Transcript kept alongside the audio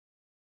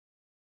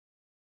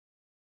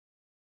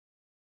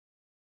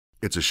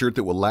It's a shirt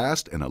that will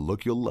last and a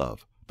look you'll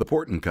love. The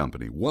Porton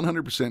Company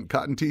 100%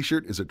 cotton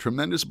t-shirt is a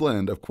tremendous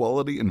blend of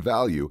quality and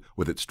value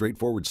with its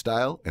straightforward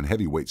style and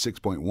heavyweight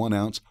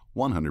 6.1-ounce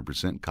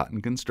 100%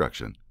 cotton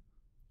construction.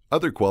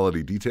 Other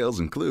quality details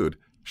include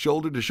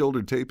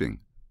shoulder-to-shoulder taping,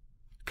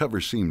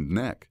 cover-seamed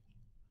neck,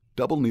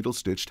 double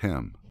needle-stitched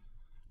hem.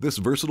 This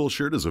versatile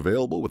shirt is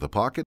available with a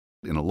pocket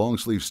in a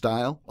long-sleeve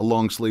style, a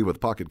long-sleeve with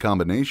pocket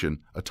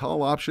combination, a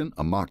tall option,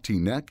 a mock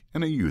T-neck,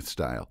 and a youth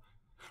style.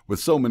 With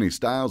so many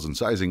styles and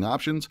sizing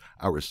options,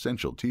 our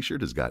Essential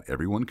t-shirt has got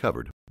everyone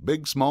covered,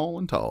 big, small,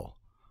 and tall.